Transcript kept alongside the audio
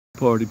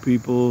Party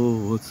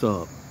people, what's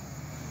up?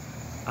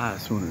 I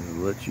just wanted to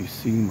let you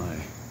see my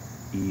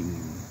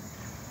evening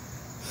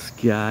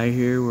sky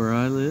here where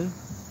I live.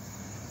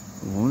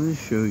 I wanted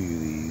to show you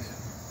these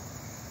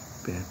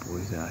bad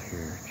boys out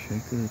here.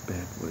 Check those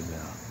bad boys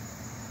out.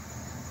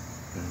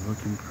 They're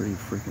looking pretty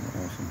freaking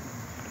awesome.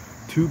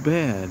 Too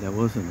bad that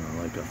wasn't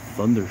like a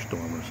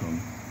thunderstorm or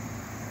something.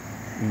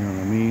 You know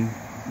what I mean?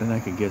 Then I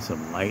could get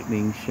some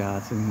lightning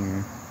shots in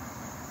here.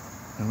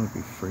 That would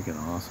be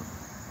freaking awesome.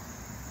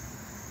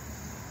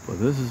 But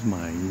this is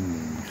my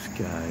evening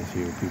skies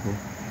here, people.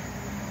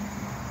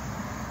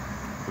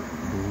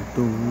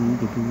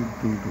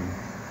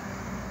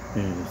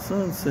 And the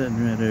sun's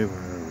setting right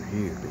over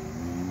here,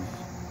 babies.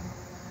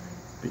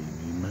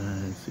 Baby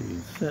mine, see,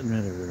 it's setting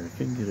right over there. I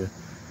can get if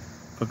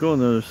I go on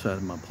the other side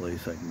of my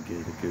place, I can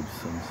get a good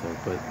sunset.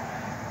 But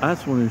I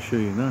just wanted to show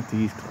you, not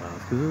these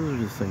clouds, because those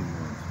are the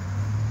same ones.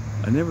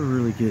 I never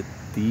really get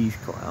these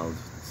clouds,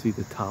 see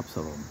the tops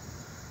of them,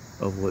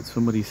 of what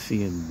somebody's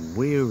seeing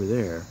way over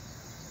there.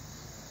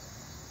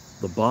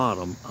 The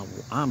bottom,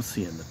 I'm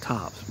seeing the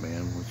tops,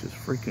 man, which is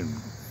freaking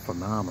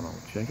phenomenal.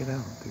 Check it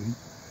out, dude.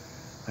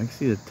 I can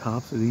see the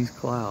tops of these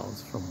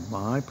clouds from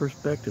my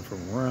perspective,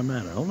 from where I'm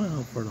at. I don't know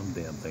how far them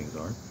damn things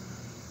are.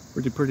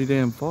 Pretty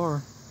damn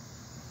far.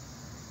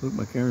 Look,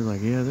 my camera's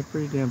like, yeah, they're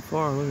pretty damn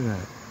far. Look at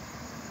that.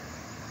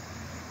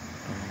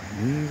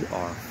 These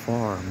are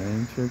far,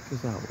 man. Check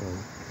this out, bro.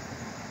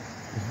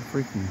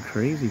 They're freaking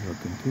crazy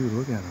looking, too.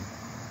 Look at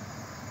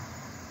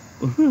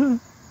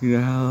them. You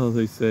know how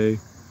they say,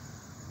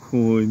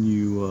 when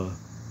you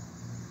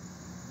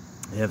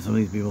have some of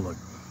these people like,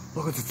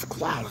 look at this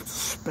cloud, it's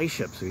a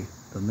spaceship. See,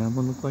 doesn't that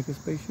one look like a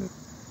spaceship?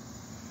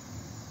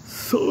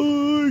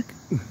 Psych!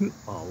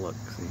 Oh, look,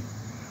 see,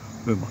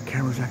 but my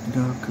camera's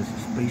acting up because the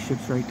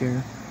spaceship's right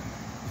there.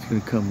 It's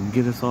gonna come and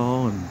get us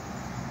all and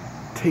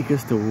take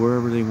us to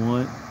wherever they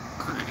want.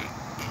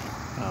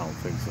 I don't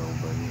think so,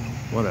 but you know,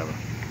 whatever.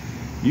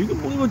 You can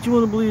believe what you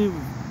want to believe.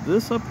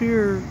 This up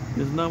here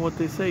is not what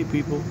they say,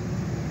 people.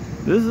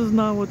 This is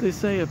not what they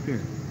say up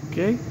here.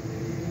 Okay?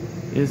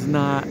 It's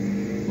not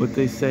what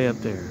they say up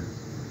there.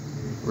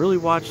 Really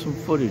watch some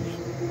footage.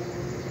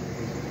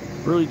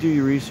 Really do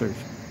your research.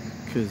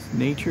 Because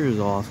nature is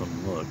awesome.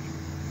 Look.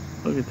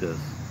 Look at this.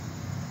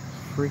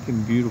 It's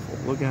freaking beautiful.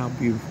 Look how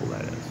beautiful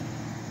that is.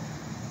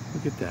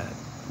 Look at that.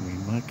 I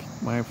mean,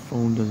 my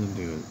phone doesn't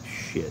do it.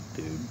 Shit,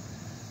 dude.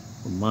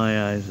 With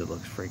my eyes, it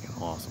looks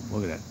freaking awesome.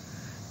 Look at that.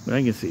 But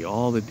I can see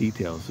all the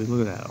details. See,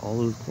 look at that. All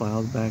those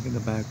clouds back in the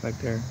back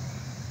there.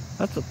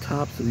 That's the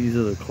tops of these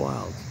other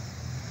clouds.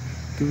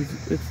 Dude,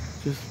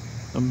 it's just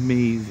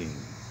amazing.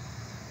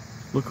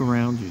 Look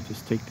around you.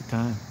 Just take the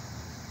time.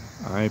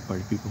 All right,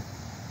 party people.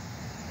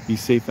 Be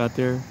safe out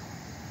there.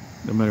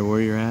 No matter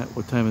where you're at,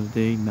 what time of the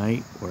day,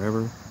 night,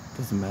 wherever.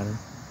 Doesn't matter.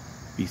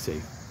 Be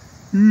safe.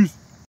 Peace.